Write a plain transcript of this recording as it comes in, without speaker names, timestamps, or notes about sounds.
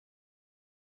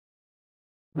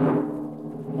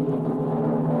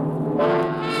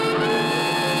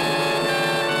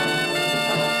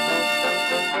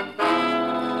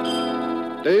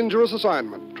Dangerous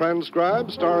Assignment,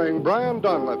 transcribed, starring Brian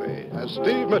Donlevy as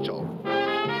Steve Mitchell.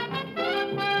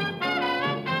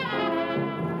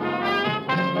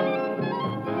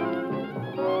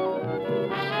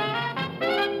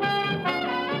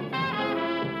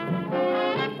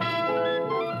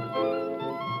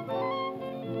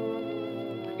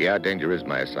 Yeah, danger is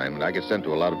my assignment. I get sent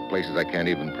to a lot of places I can't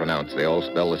even pronounce. They all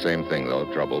spell the same thing, though,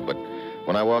 trouble. But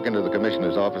when I walk into the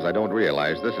commissioner's office, I don't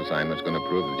realize this assignment's going to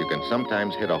prove that you can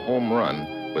sometimes hit a home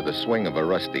run with the swing of a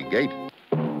rusty gate.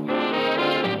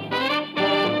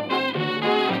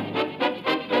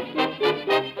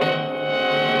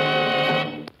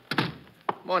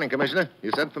 Morning, Commissioner.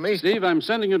 You sent for me? Steve, I'm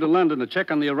sending you to London to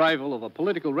check on the arrival of a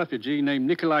political refugee named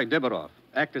Nikolai Deborov.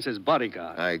 Act as his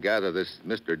bodyguard. I gather this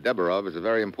Mr. Deborov is a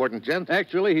very important gent.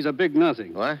 Actually, he's a big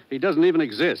nothing. What? He doesn't even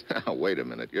exist. Oh, wait a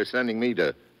minute. You're sending me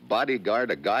to bodyguard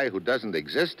a guy who doesn't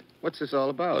exist? What's this all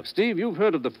about? Steve, you've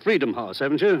heard of the Freedom House,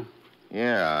 haven't you?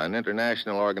 Yeah, an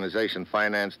international organization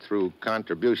financed through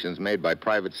contributions made by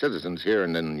private citizens here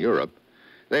and in Europe.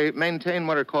 They maintain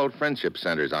what are called friendship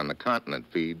centers on the continent,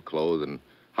 feed, clothe, and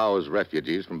house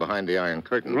refugees from behind the Iron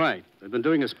Curtain. Right. They've been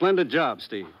doing a splendid job,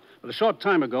 Steve. But a short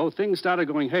time ago, things started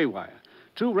going haywire.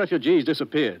 2 refugees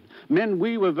disappeared. Men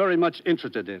we were very much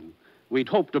interested in. We'd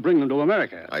hoped to bring them to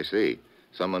America. I see.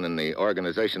 Someone in the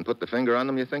organization put the finger on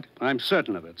them, you think? I'm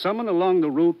certain of it. Someone along the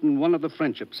route in one of the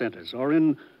friendship centers or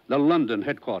in the London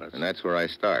headquarters. And that's where I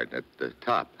start, at the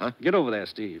top, huh? Get over there,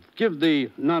 Steve. Give the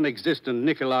non-existent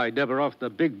Nikolai Deborov the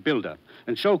big build-up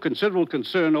and show considerable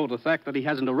concern over the fact that he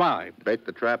hasn't arrived. Bait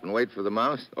the trap and wait for the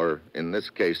mouse? Or, in this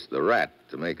case, the rat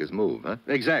to make his move, huh?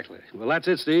 Exactly. Well, that's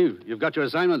it, Steve. You've got your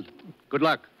assignment. Good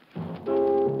luck.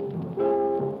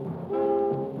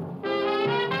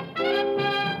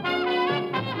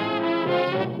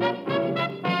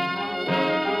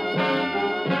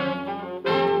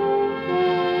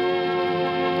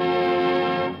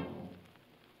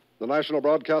 The National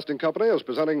Broadcasting Company is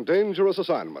presenting Dangerous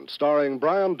Assignment, starring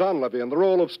Brian Donlevy in the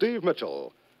role of Steve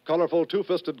Mitchell, colorful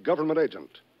two-fisted government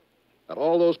agent. At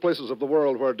all those places of the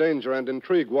world where danger and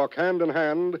intrigue walk hand in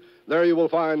hand, there you will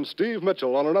find Steve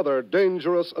Mitchell on another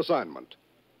Dangerous Assignment.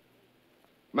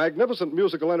 Magnificent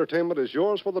musical entertainment is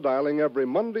yours for the dialing every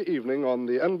Monday evening on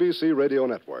the NBC Radio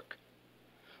Network.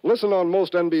 Listen on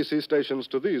most NBC stations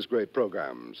to these great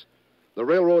programs. The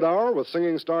Railroad Hour with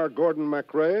singing star Gordon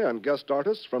MacRae and guest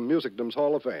artists from Musicdom's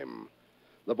Hall of Fame.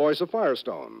 The Voice of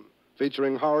Firestone,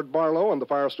 featuring Howard Barlow and the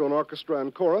Firestone Orchestra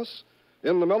and Chorus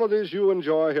in the melodies you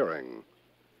enjoy hearing.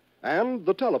 And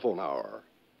the Telephone Hour,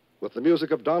 with the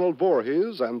music of Donald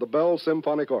Voorhees and the Bell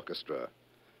Symphonic Orchestra.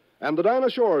 And the Dinah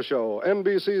Shore Show,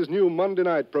 NBC's new Monday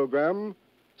night program,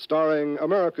 starring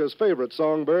America's favorite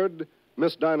songbird,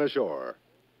 Miss Dinah Shore.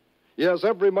 Yes,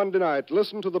 every Monday night,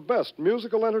 listen to the best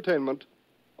musical entertainment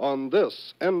on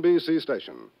this NBC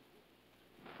station.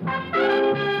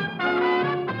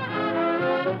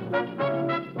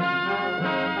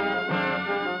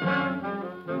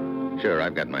 Sure,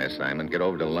 I've got my assignment. Get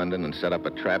over to London and set up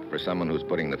a trap for someone who's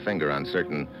putting the finger on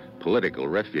certain political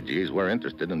refugees we're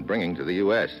interested in bringing to the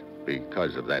U.S.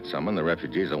 Because of that someone, the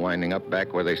refugees are winding up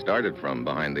back where they started from,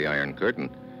 behind the Iron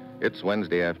Curtain. It's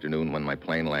Wednesday afternoon when my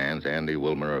plane lands. Andy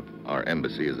Wilmer of our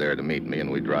embassy is there to meet me, and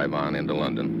we drive on into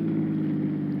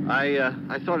London.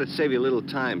 I thought it'd save you a little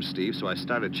time, Steve, so I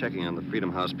started checking on the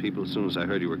Freedom House people as soon as I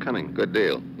heard you were coming. Good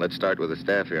deal. Let's start with the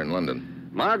staff here in London.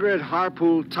 Margaret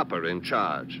Harpool Tupper in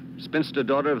charge. Spinster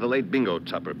daughter of the late Bingo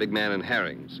Tupper, big man in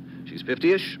herrings. She's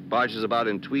 50-ish, barges about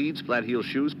in tweeds, flat-heel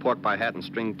shoes, pork pie hat, and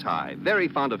string tie. Very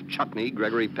fond of chutney,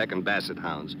 Gregory Peck, and basset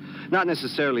hounds. Not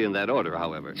necessarily in that order,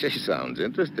 however. She sounds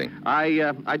interesting.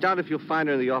 I doubt if you'll find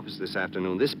her in the office this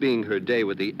afternoon, this being her day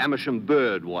with the Amersham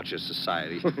Bird Watchers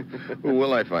Society. Who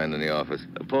will I find in the office?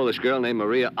 A Polish girl named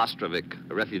Maria Ostrovic,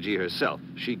 a refugee herself.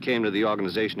 She came to the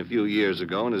organization a few years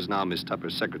ago and is now Miss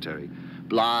Tupper's secretary.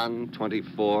 Blonde,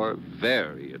 24,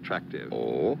 very attractive.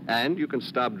 Oh? And you can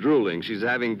stop drooling. She's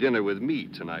having dinner with me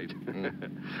tonight.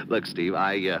 Look, Steve,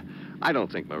 I don't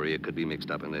think Maria could be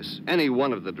mixed up in this. Any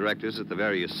one of the directors at the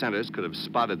various centers could have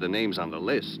spotted the names on the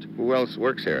list. Who else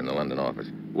works here in the London office?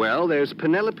 Well, there's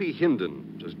Penelope Hindon.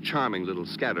 A charming little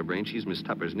scatterbrain. She's Miss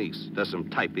Tupper's niece. Does some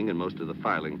typing and most of the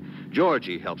filing.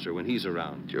 Georgie helps her when he's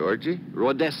around. Georgie?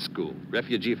 Rodescu,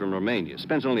 refugee from Romania.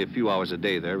 Spends only a few hours a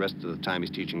day there. Rest of the time he's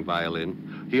teaching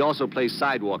violin. He also plays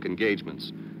sidewalk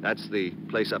engagements. That's the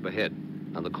place up ahead,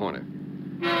 on the corner.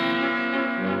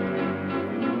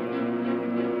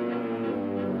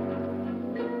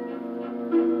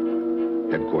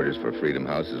 Headquarters for Freedom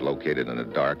House is located in a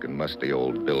dark and musty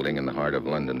old building in the heart of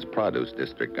London's produce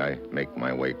district. I make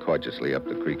my way cautiously up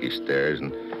the creaky stairs,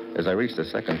 and as I reach the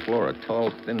second floor, a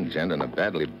tall, thin gent in a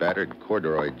badly battered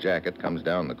corduroy jacket comes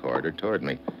down the corridor toward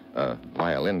me. A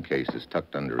violin case is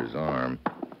tucked under his arm.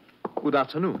 Good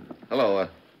afternoon. Hello,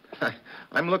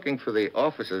 I'm looking for the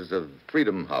offices of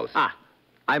Freedom House. Ah,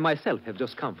 I myself have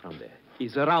just come from there.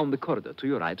 It's around the corridor. To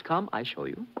your right. Come, I show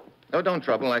you. Oh, don't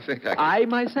trouble. I think I can... I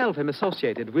myself am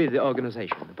associated with the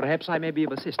organization. Perhaps I may be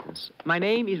of assistance. My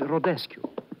name is Rodescu.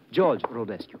 George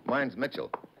Rodescu. Mine's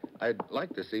Mitchell. I'd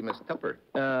like to see Miss Tupper.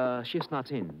 She's not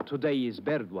in. Today is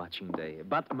bird watching day.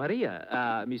 But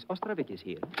Maria, Miss Ostrovik is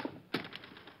here.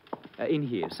 In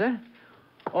here, sir.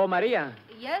 Oh, Maria.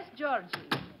 Yes, Georgie.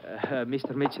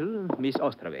 Mr. Mitchell, Miss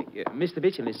Ostrovik. Mr.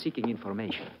 Mitchell is seeking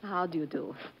information. How do you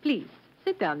do? Please,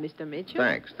 sit down, Mr. Mitchell.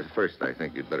 Thanks. First, I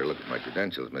think you'd better look at my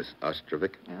credentials, Miss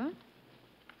Ostrovik.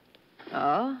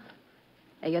 Oh?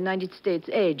 A United States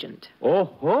agent.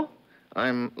 Oh?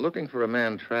 I'm looking for a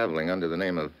man traveling under the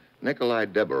name of Nikolai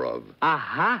Deborov.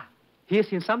 Aha.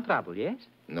 He's in some trouble, yes?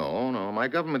 No. My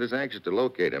government is anxious to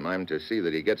locate him. I'm to see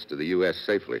that he gets to the U.S.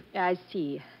 safely. I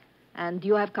see. And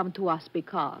you have come to us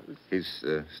because? He's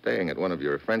staying at one of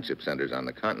your friendship centers on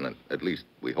the continent. At least,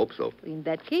 we hope so. In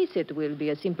that case, it will be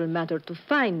a simple matter to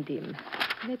find him.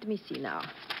 Let me see now.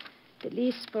 The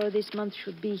list for this month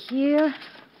should be here.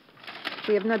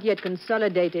 We have not yet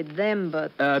consolidated them,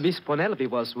 but... Miss Penelope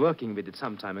was working with it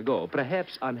some time ago.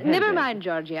 Perhaps on her... Never mind,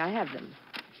 Georgie. I have them.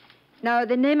 Now,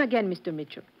 the name again, Mr.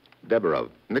 Mitchell. Deborov.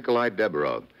 Nikolai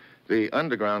Deborov. The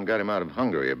underground got him out of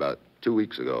Hungary about 2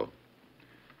 weeks ago.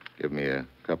 Give me a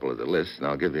couple of the lists, and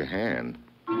I'll give you a hand.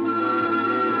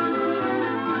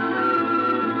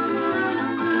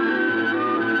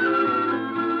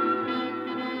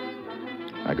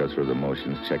 I go through the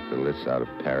motions, check the lists out of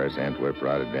Paris, Antwerp,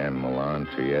 Rotterdam, Milan,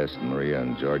 Trieste, Maria,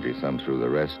 and Georgie, thumb through the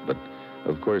rest, but,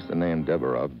 of course, the name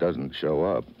Deborov doesn't show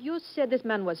up. You said this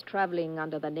man was traveling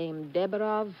under the name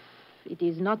Deborov. It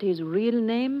is not his real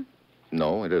name?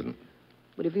 No, it isn't.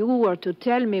 But if you were to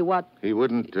tell me what... He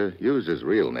wouldn't use his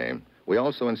real name. We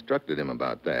also instructed him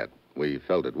about that. We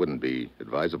felt it wouldn't be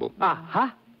advisable.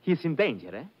 Aha! He's in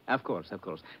danger, eh? Of course.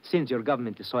 Since your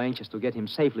government is so anxious to get him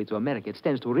safely to America, it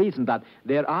stands to reason that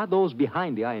there are those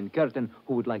behind the Iron Curtain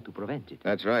who would like to prevent it.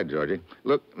 That's right, Georgie.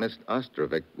 Look, Miss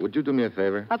Ostrovik, would you do me a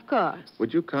favor? Of course.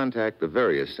 Would you contact the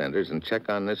various centers and check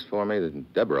on this for me?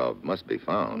 Deborov must be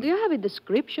found. Do you have a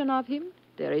description of him?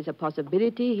 There is a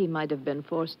possibility he might have been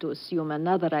forced to assume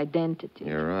another identity.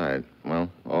 You're right. Well,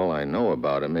 all I know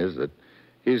about him is that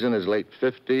he's in his late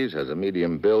 50s, has a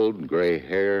medium build, gray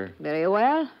hair. Very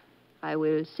well. I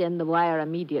will send the wire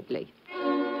immediately.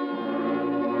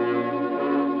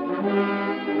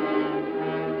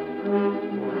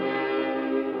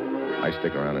 I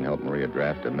stick around and help Maria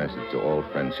draft a message to all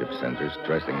friendship centers,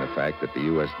 stressing the fact that the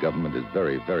U.S. government is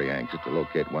very, very anxious to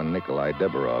locate one Nikolai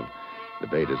Deborov. The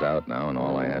bait is out now, and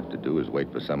all I have to do is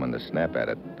wait for someone to snap at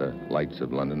it. The lights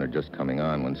of London are just coming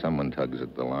on when someone tugs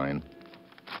at the line.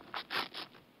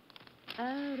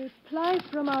 A reply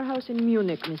from our house in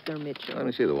Munich, Mr. Mitchell. Let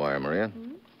me see the wire, Maria.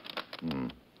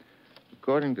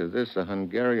 According to this, a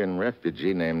Hungarian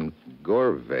refugee named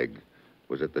Gorveg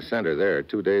was at the center there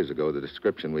 2 days ago. The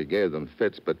description we gave them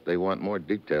fits, but they want more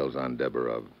details on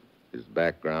Deborov. His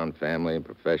background, family, and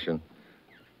profession.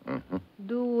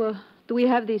 Do we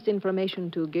have this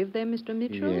information to give them, Mr.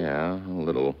 Mitchell? Yeah, a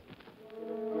little.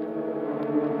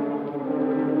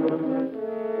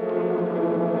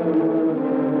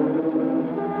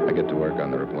 I get to work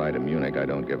on the reply to Munich. I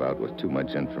don't give out with too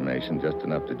much information, just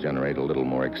enough to generate a little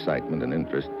more excitement and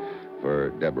interest.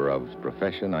 For Deborov's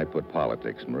profession, I put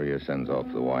politics. Maria sends off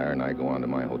the wire, and I go on to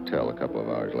my hotel. A couple of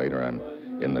hours later, I'm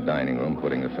in the dining room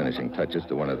putting the finishing touches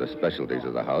to one of the specialties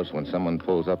of the house when someone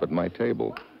pulls up at my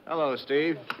table. Hello,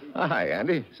 Steve. Hi,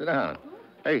 Andy. Sit down.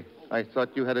 Hey, I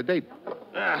thought you had a date.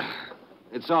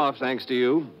 It's off, thanks to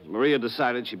you. Maria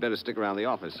decided she'd better stick around the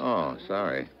office. Oh,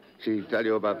 sorry. She tell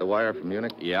you about the wire from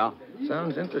Munich? Yeah?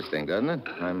 Sounds interesting, doesn't it?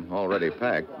 I'm already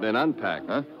packed. Then unpack.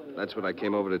 Huh? That's what I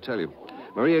came over to tell you.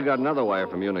 Maria got another wire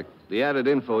from Munich. The added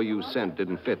info you sent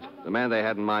didn't fit. The man they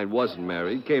had in mind wasn't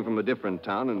married, came from a different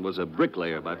town, and was a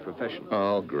bricklayer by profession.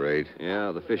 Oh, great.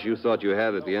 Yeah, the fish you thought you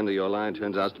had at the end of your line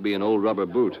turns out to be an old rubber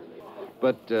boot.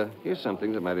 But here's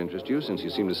something that might interest you, since you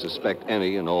seem to suspect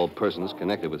any and all persons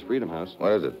connected with Freedom House.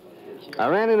 What is it? I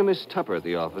ran into Miss Tupper at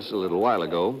the office a little while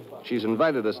ago. She's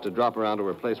invited us to drop around to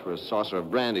her place for a saucer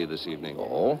of brandy this evening.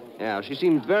 Oh? Yeah, she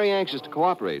seems very anxious to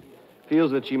cooperate.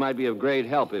 Feels that she might be of great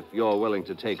help if you're willing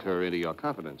to take her into your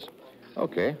confidence.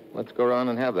 Okay, let's go around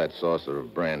and have that saucer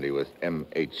of brandy with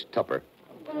M.H. Tupper.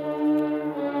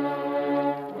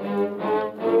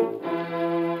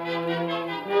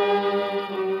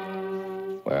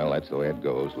 Well, that's the way it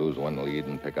goes. Lose one lead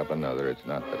and pick up another. It's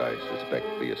not that I suspect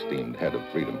the esteemed head of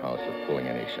Freedom House of pulling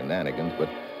any shenanigans, but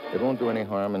it won't do any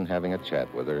harm in having a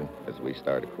chat with her. As we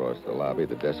start across the lobby,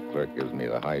 the desk clerk gives me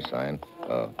the high sign,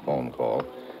 a phone call.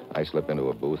 I slip into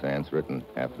a booth, answer it, and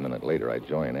half a minute later, I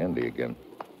join Andy again.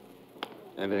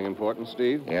 Anything important,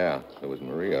 Steve? Yeah, it was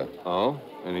Maria. Oh?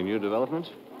 Any new developments?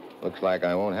 Looks like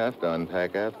I won't have to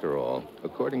unpack after all.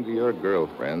 According to your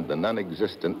girlfriend, the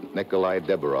non-existent Nikolai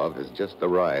Deborov has just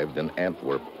arrived in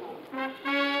Antwerp.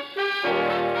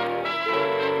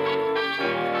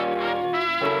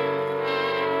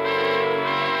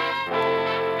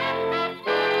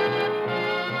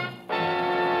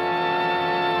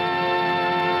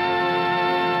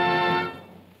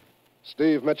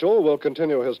 Steve Mitchell will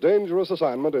continue his dangerous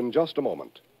assignment in just a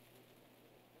moment.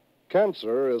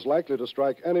 Cancer is likely to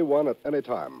strike anyone at any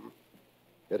time.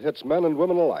 It hits men and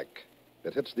women alike.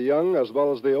 It hits the young as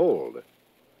well as the old.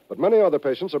 But many other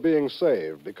patients are being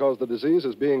saved because the disease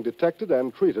is being detected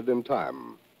and treated in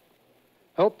time.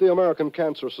 Help the American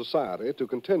Cancer Society to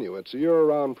continue its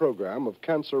year-round program of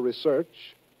cancer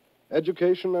research,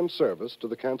 education, and service to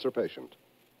the cancer patient.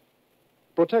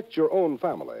 Protect your own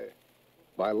family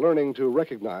by learning to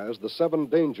recognize the 7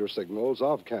 danger signals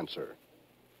of cancer.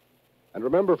 And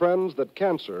remember, friends, that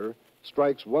cancer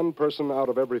strikes one person out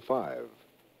of every 5,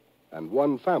 and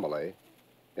one family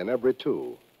in every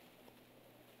 2.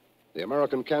 The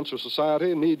American Cancer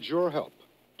Society needs your help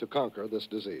to conquer this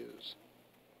disease.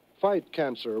 Fight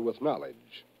cancer with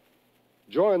knowledge.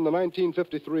 Join the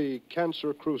 1953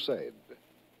 Cancer Crusade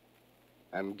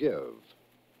and give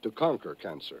to conquer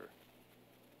cancer.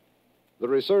 The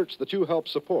research that you help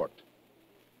support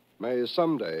may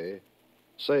someday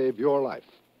save your life.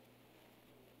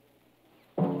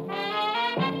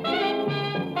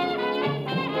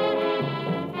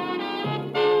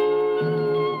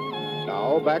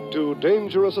 Now back to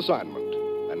Dangerous Assignment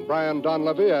and Brian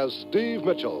Donlevy as Steve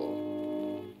Mitchell.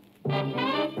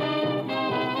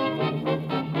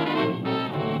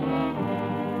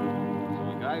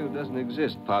 Doesn't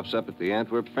exist pops up at the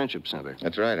Antwerp Friendship Center.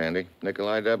 That's right, Andy.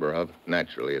 Nikolai Deborov.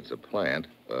 Naturally, it's a plant,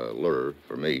 a lure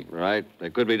for me. Right.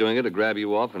 They could be doing it to grab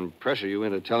you off and pressure you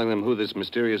into telling them who this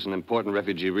mysterious and important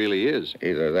refugee really is.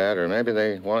 Either that, or maybe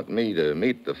they want me to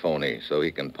meet the phony so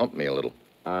he can pump me a little.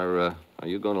 Are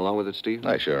you going along with it, Steve?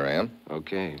 I sure am.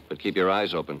 Okay, but keep your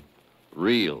eyes open.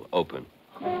 Real open.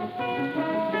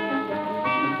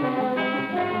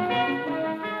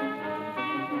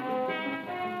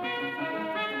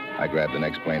 I grabbed the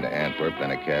next plane to Antwerp,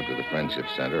 then a cab to the Friendship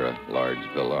Center, a large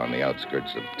villa on the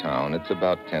outskirts of town. It's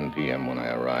about 10 p.m. when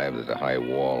I arrive. There's a high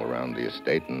wall around the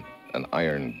estate and an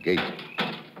iron gate.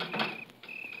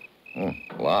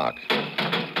 Locked.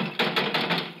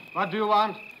 What do you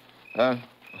want?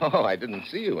 Oh, I didn't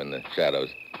see you in the shadows.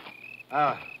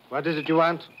 What is it you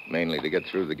want? Mainly to get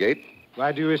through the gate.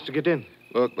 Why do you wish to get in?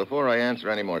 Look, before I answer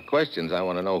any more questions, I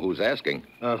want to know who's asking.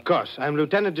 Of course. I'm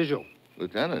Lieutenant Dijon,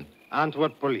 Lieutenant?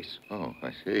 Antwerp Police. Oh,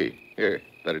 I see. Here,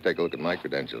 better take a look at my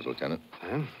credentials, Lieutenant.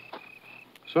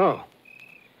 So,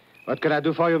 what can I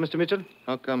do for you, Mr. Mitchell?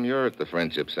 How come you're at the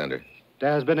Friendship Center?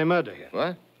 There has been a murder here.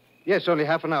 What? Yes, only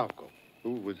half an hour ago.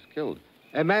 Who was killed?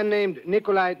 A man named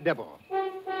Nikolai Deborov.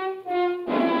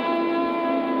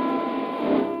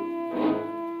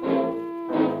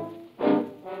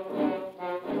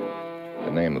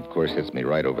 The name, of course, hits me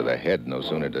right over the head. No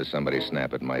sooner does somebody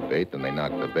snap at my bait than they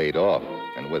knock the bait off.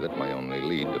 And with it, my only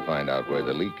lead to find out where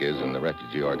the leak is in the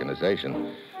refugee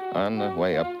organization. On the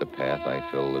way up the path, I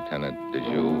fill Lieutenant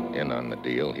Dijon in on the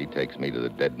deal. He takes me to the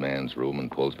dead man's room and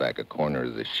pulls back a corner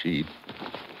of the sheet.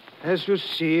 As you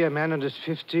see, a man in his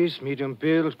 50s, medium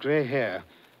build, gray hair.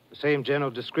 The same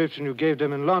general description you gave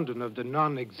them in London of the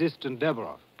non-existent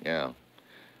Deborov. Yeah.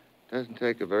 Doesn't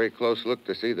take a very close look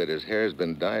to see that his hair's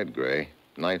been dyed gray.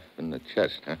 Knife in the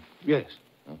chest, huh? Yes.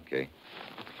 Okay.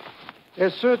 A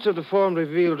search of the form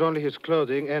revealed only his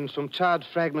clothing and some charred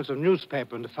fragments of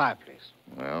newspaper in the fireplace.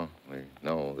 Well, we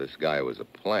know this guy was a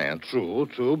plant.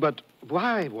 True, but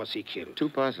why was he killed? 2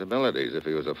 possibilities. If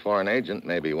he was a foreign agent,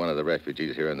 maybe one of the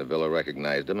refugees here in the villa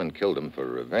recognized him and killed him for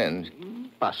revenge.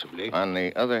 Possibly. On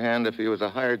the other hand, if he was a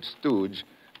hired stooge,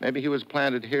 maybe he was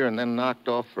planted here and then knocked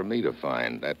off for me to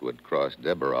find. That would cross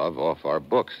Deborov off our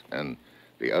books, and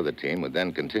the other team would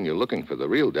then continue looking for the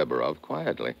real Deborov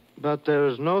quietly. But there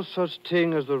is no such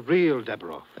thing as the real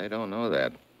Deborov. They don't know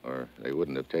that, or they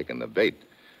wouldn't have taken the bait.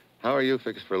 How are you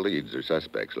fixed for leads or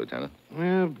suspects, Lieutenant?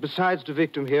 Well, besides the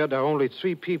victim here, there are only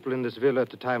 3 people in this villa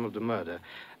at the time of the murder.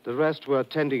 The rest were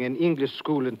attending an English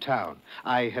school in town.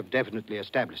 I have definitely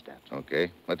established that.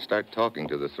 Okay, let's start talking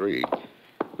to the three.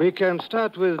 We can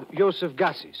start with Joseph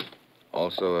Gassis.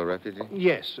 Also a refugee?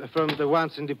 Yes, from the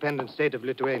once independent state of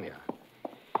Lithuania.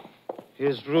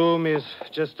 His room is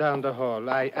just down the hall.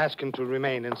 I asked him to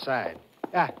remain inside.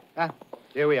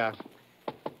 Here we are.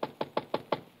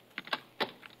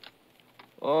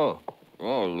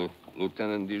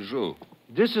 Lieutenant Dijou.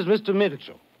 This is Mr.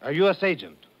 Mitchell, a U.S.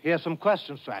 agent. He has some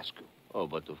questions to ask you. Oh,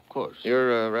 but of course.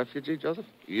 You're a refugee, Joseph?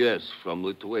 Yes, from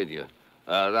Lithuania.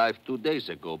 I arrived 2 days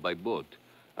ago by boat.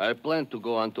 I plan to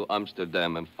go on to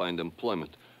Amsterdam and find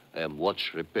employment. I am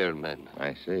watch repairman.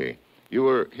 I see. You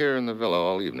were here in the villa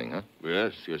all evening, huh?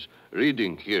 Yes.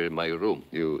 Reading here in my room.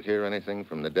 You hear anything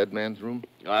from the dead man's room?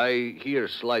 I hear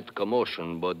slight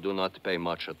commotion, but do not pay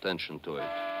much attention to it.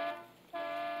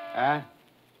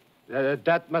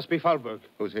 That must be Falberg.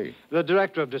 Who's he? The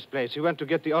director of this place. He went to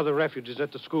get the other refugees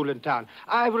at the school in town.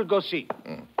 I will go see.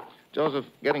 Joseph,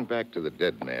 getting back to the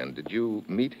dead man, did you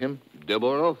meet him?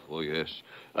 Deborov? Oh, yes.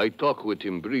 I talked with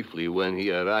him briefly when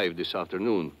he arrived this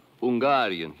afternoon.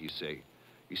 Hungarian, he say.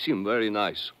 He seemed very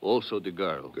nice. Also the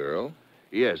girl. Girl?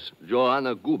 Yes.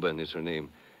 Johanna Guben is her name.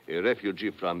 A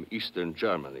refugee from Eastern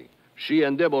Germany. She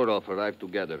and Deborov arrived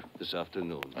together this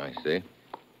afternoon. I see.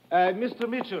 Mr.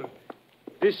 Mitchell,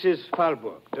 this is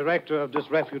Falberg, director of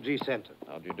this refugee center.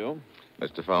 How do you do?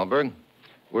 Mr. Falberg,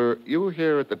 were you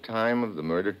here at the time of the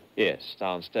murder? Yes,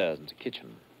 downstairs in the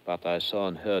kitchen. But I saw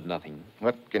and heard nothing.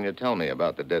 What can you tell me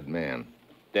about the dead man?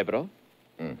 Deborah?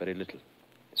 Very little.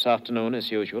 This afternoon,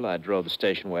 as usual, I drove the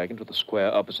station wagon to the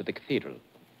square opposite the cathedral.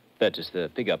 That is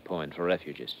the pickup point for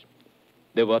refugees.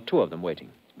 There were 2 of them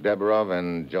waiting. Deborov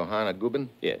and Johanna Guben?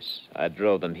 Yes, I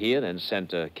drove them here and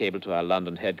sent a cable to our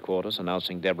London headquarters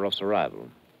announcing Deborov's arrival.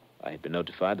 I had been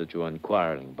notified that you were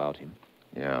inquiring about him.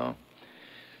 Yeah.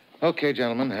 Okay,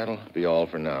 gentlemen, that'll be all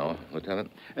for now. Lieutenant?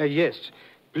 Yes.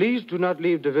 Please do not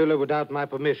leave the villa without my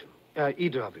permission.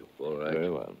 Either of you. All right.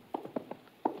 Very well.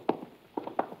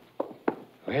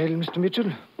 Well, Mr.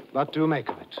 Mitchell, what do you make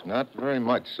of it? Not very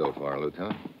much so far,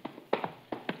 Lieutenant.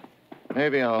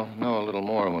 Maybe I'll know a little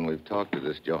more when we've talked to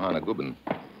this Johanna Guben.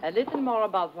 A little more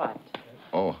about what?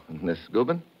 Oh, Miss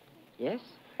Guben? Yes?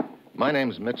 My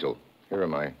name's Mitchell. Here are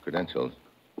my credentials.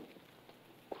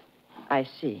 I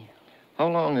see. How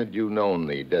long had you known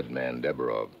the dead man,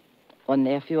 Deborov?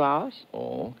 Only a few hours.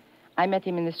 Oh? I met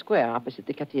him in the square opposite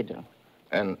the cathedral.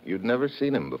 And you'd never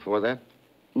seen him before that?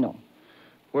 No.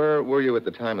 Where were you at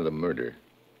the time of the murder?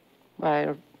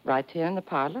 Why, right here in the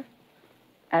parlor.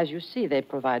 As you see, they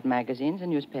provide magazines and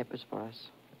newspapers for us.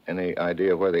 Any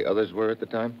idea where the others were at the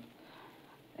time?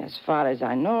 As far as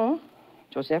I know,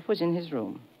 Joseph was in his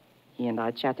room. He and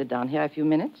I chatted down here a few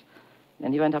minutes.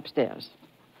 Then he went upstairs.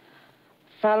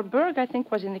 Falberg, I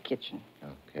think, was in the kitchen.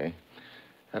 Okay.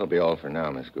 That'll be all for now,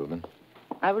 Miss Guben.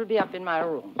 I will be up in my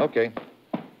room. Okay.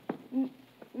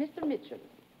 Mr. Mitchell,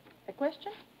 a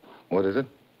question? What is it?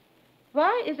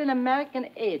 Why is an American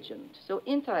agent so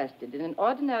interested in an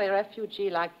ordinary refugee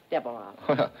like Deborah?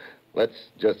 Well,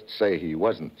 let's just say he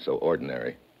wasn't so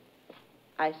ordinary.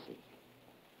 I see.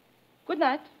 Good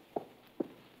night.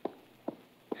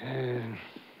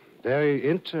 Very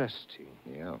interesting.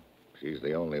 Yeah. She's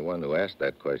the only one who asked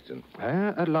that question.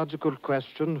 A logical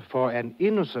question for an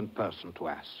innocent person to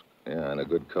ask. Yeah, and a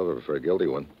good cover for a guilty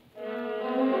one.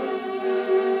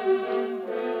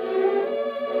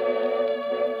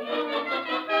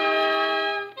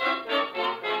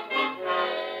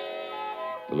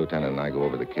 The lieutenant and I go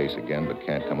over the case again, but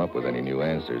can't come up with any new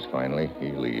answers. Finally,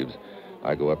 he leaves.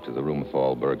 I go up to the room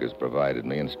Falberg has provided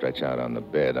me and stretch out on the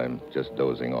bed. I'm just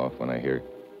dozing off when I hear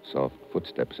soft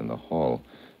footsteps in the hall.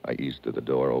 I ease to the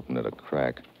door, open it a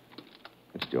crack.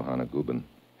 It's Johanna Guben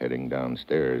heading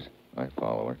downstairs. I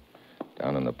follow her.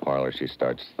 Down in the parlor, she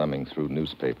starts thumbing through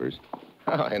newspapers.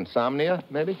 Insomnia,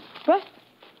 maybe? What?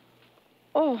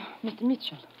 Oh, Mr.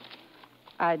 Mitchell.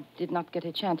 I did not get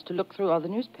a chance to look through all the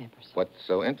newspapers. What's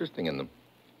so interesting in them?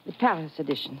 The Paris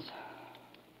editions.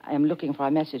 I am looking for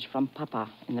a message from Papa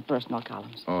in the personal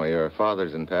columns. Oh, your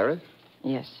father's in Paris?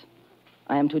 Yes.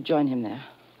 I am to join him there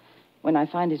when I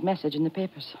find his message in the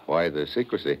papers. Why the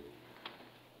secrecy?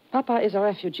 Papa is a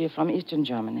refugee from Eastern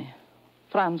Germany.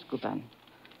 Franz Guben.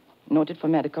 Noted for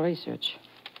medical research.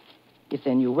 If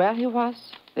they knew where he was,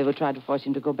 they would try to force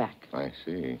him to go back. I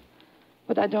see.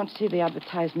 But I don't see the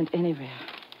advertisement anywhere.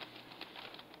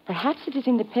 Perhaps it is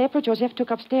in the paper Joseph took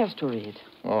upstairs to read.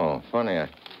 Oh, funny.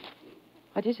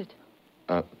 What is it?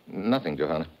 Nothing,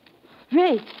 Johanna.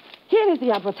 Wait. Here is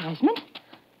the advertisement.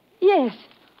 Yes.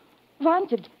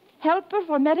 Wanted. Helper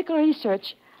for medical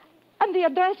research. And the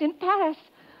address in Paris.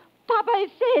 Papa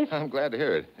is safe. I'm glad to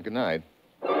hear it. Good night.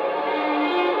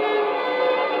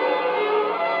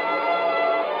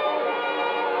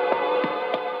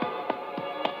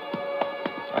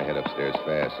 I head upstairs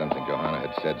fast. Something Johanna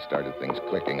had said started things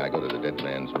clicking. I go to the dead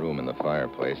man's room in the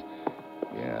fireplace.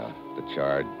 Yeah, the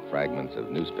charred fragments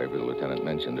of newspaper the lieutenant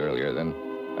mentioned earlier. Then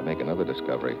I make another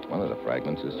discovery. One of the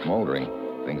fragments is smoldering.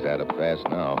 Things add up fast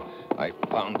now. I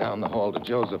bound down the hall to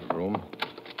Joseph's room.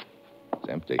 It's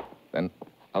empty. Then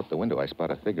out the window, I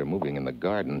spot a figure moving in the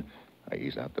garden. I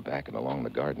ease out the back and along the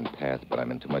garden path, but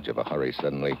I'm in too much of a hurry.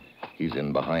 Suddenly, he's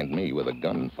in behind me with a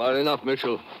gun. Far enough,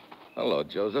 Mitchell. Hello,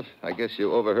 Joseph. I guess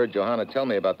you overheard Johanna tell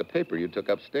me about the paper you took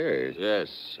upstairs.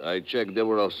 Yes, I checked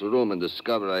Deveroff's room and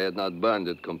discovered I had not burned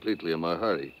it completely in my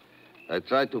hurry. I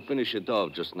tried to finish it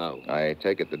off just now. I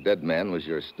take it the dead man was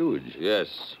your stooge. Yes.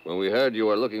 When we heard you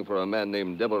were looking for a man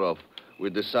named Deveroff, we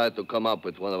decided to come up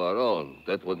with one of our own.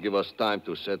 That would give us time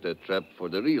to set a trap for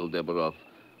the real Deveroff,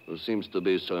 who seems to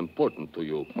be so important to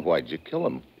you. Why'd you kill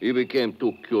him? He became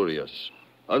too curious.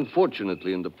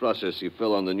 Unfortunately, in the process, he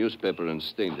fell on the newspaper and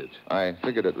stained it. I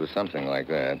figured it was something like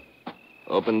that.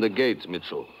 Open the gate,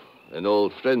 Mitchell. An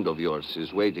old friend of yours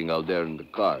is waiting out there in the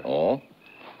car. Oh?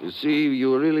 You see,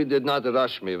 you really did not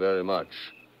rush me very much.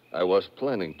 I was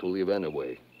planning to leave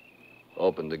anyway.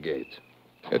 Open the gate.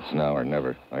 It's now or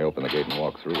never. I open the gate and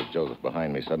walk through with Joseph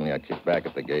behind me. Suddenly, I kick back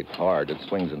at the gate hard. It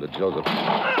swings into Joseph.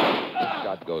 The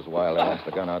shot goes wild. I wrench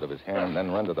the gun out of his hand,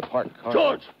 then run to the parked car.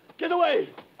 George, get away!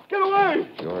 Get away!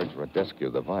 George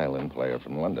Radescu, the violin player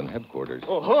from London headquarters.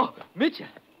 Oh, Mitchell.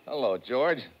 Hello,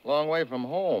 George. Long way from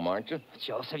home, aren't you?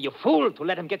 Joseph, you fool, to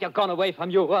let him get your gun away from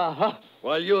you.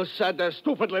 While you sat there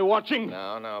stupidly watching.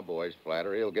 Now, boys.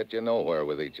 Flattery will get you nowhere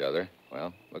with each other.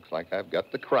 Well, looks like I've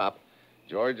got the crop.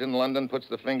 George in London puts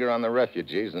the finger on the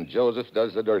refugees, and Joseph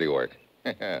does the dirty work.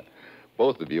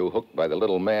 Both of you hooked by the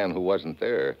little man who wasn't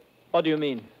there. What do you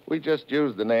mean? We just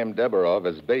used the name Deborov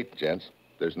as bait, gents.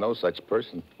 There's no such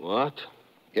person. What?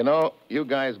 You know, you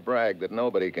guys brag that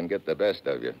nobody can get the best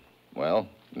of you. Well,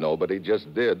 nobody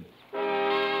just did.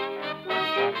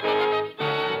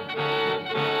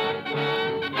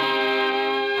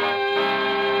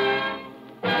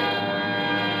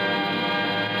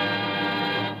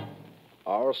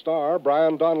 Our star,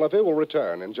 Brian Donlevy, will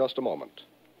return in just a moment.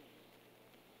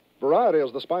 Variety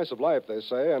is the spice of life, they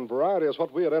say, and variety is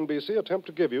what we at NBC attempt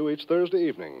to give you each Thursday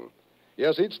evening.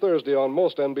 Yes, each Thursday on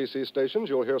most NBC stations,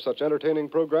 you'll hear such entertaining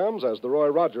programs as The Roy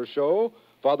Rogers Show,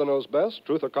 Father Knows Best,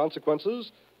 Truth or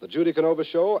Consequences, The Judy Canova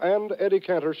Show, and Eddie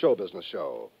Cantor Show Business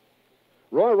Show.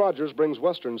 Roy Rogers brings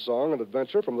Western song and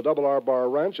adventure from the Double R Bar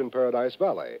Ranch in Paradise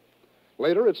Valley.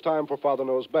 Later, it's time for Father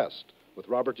Knows Best, with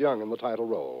Robert Young in the title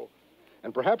role.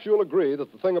 And perhaps you'll agree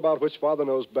that the thing about which Father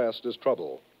knows best is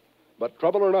trouble. But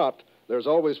trouble or not, there's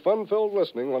always fun-filled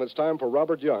listening when it's time for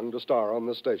Robert Young to star on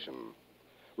this station.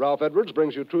 Ralph Edwards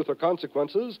brings you Truth or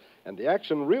Consequences, and the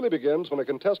action really begins when a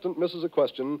contestant misses a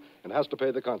question and has to pay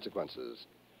the consequences.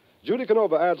 Judy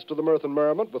Canova adds to the mirth and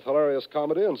merriment with hilarious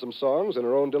comedy and some songs in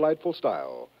her own delightful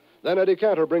style. Then Eddie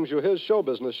Cantor brings you his show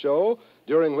business show,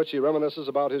 during which he reminisces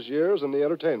about his years in the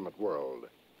entertainment world.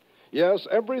 Yes,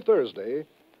 every Thursday,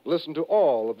 listen to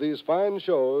all of these fine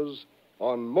shows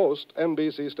on most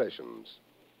NBC stations.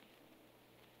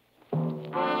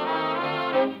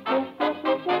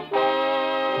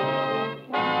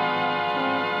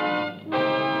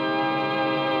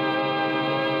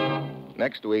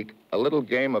 Next week, a little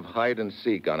game of hide and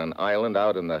seek on an island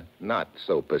out in the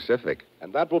not-so-Pacific.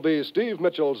 And that will be Steve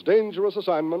Mitchell's dangerous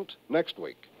assignment next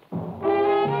week.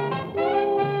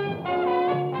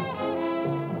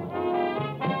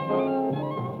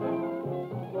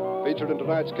 Featured in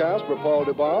tonight's cast were Paul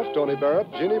DuBoff, Tony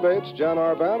Barrett, Jeannie Bates, Jan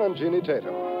Arvan, and Jeannie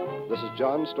Tatum. This is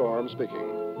John Storm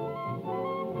speaking.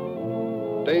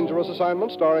 Dangerous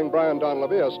Assignment, starring Brian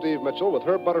Donlevy as Steve Mitchell with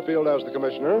Herb Butterfield as the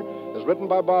commissioner, is written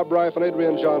by Bob Reif and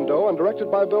Adrian John Doe and directed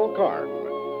by Bill Karn.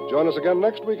 Join us again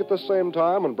next week at this same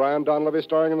time when Brian Donlevy,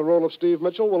 starring in the role of Steve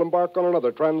Mitchell, will embark on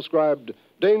another transcribed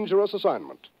Dangerous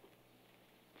Assignment.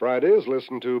 Fridays,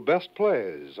 listen to Best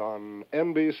Plays on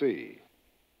NBC.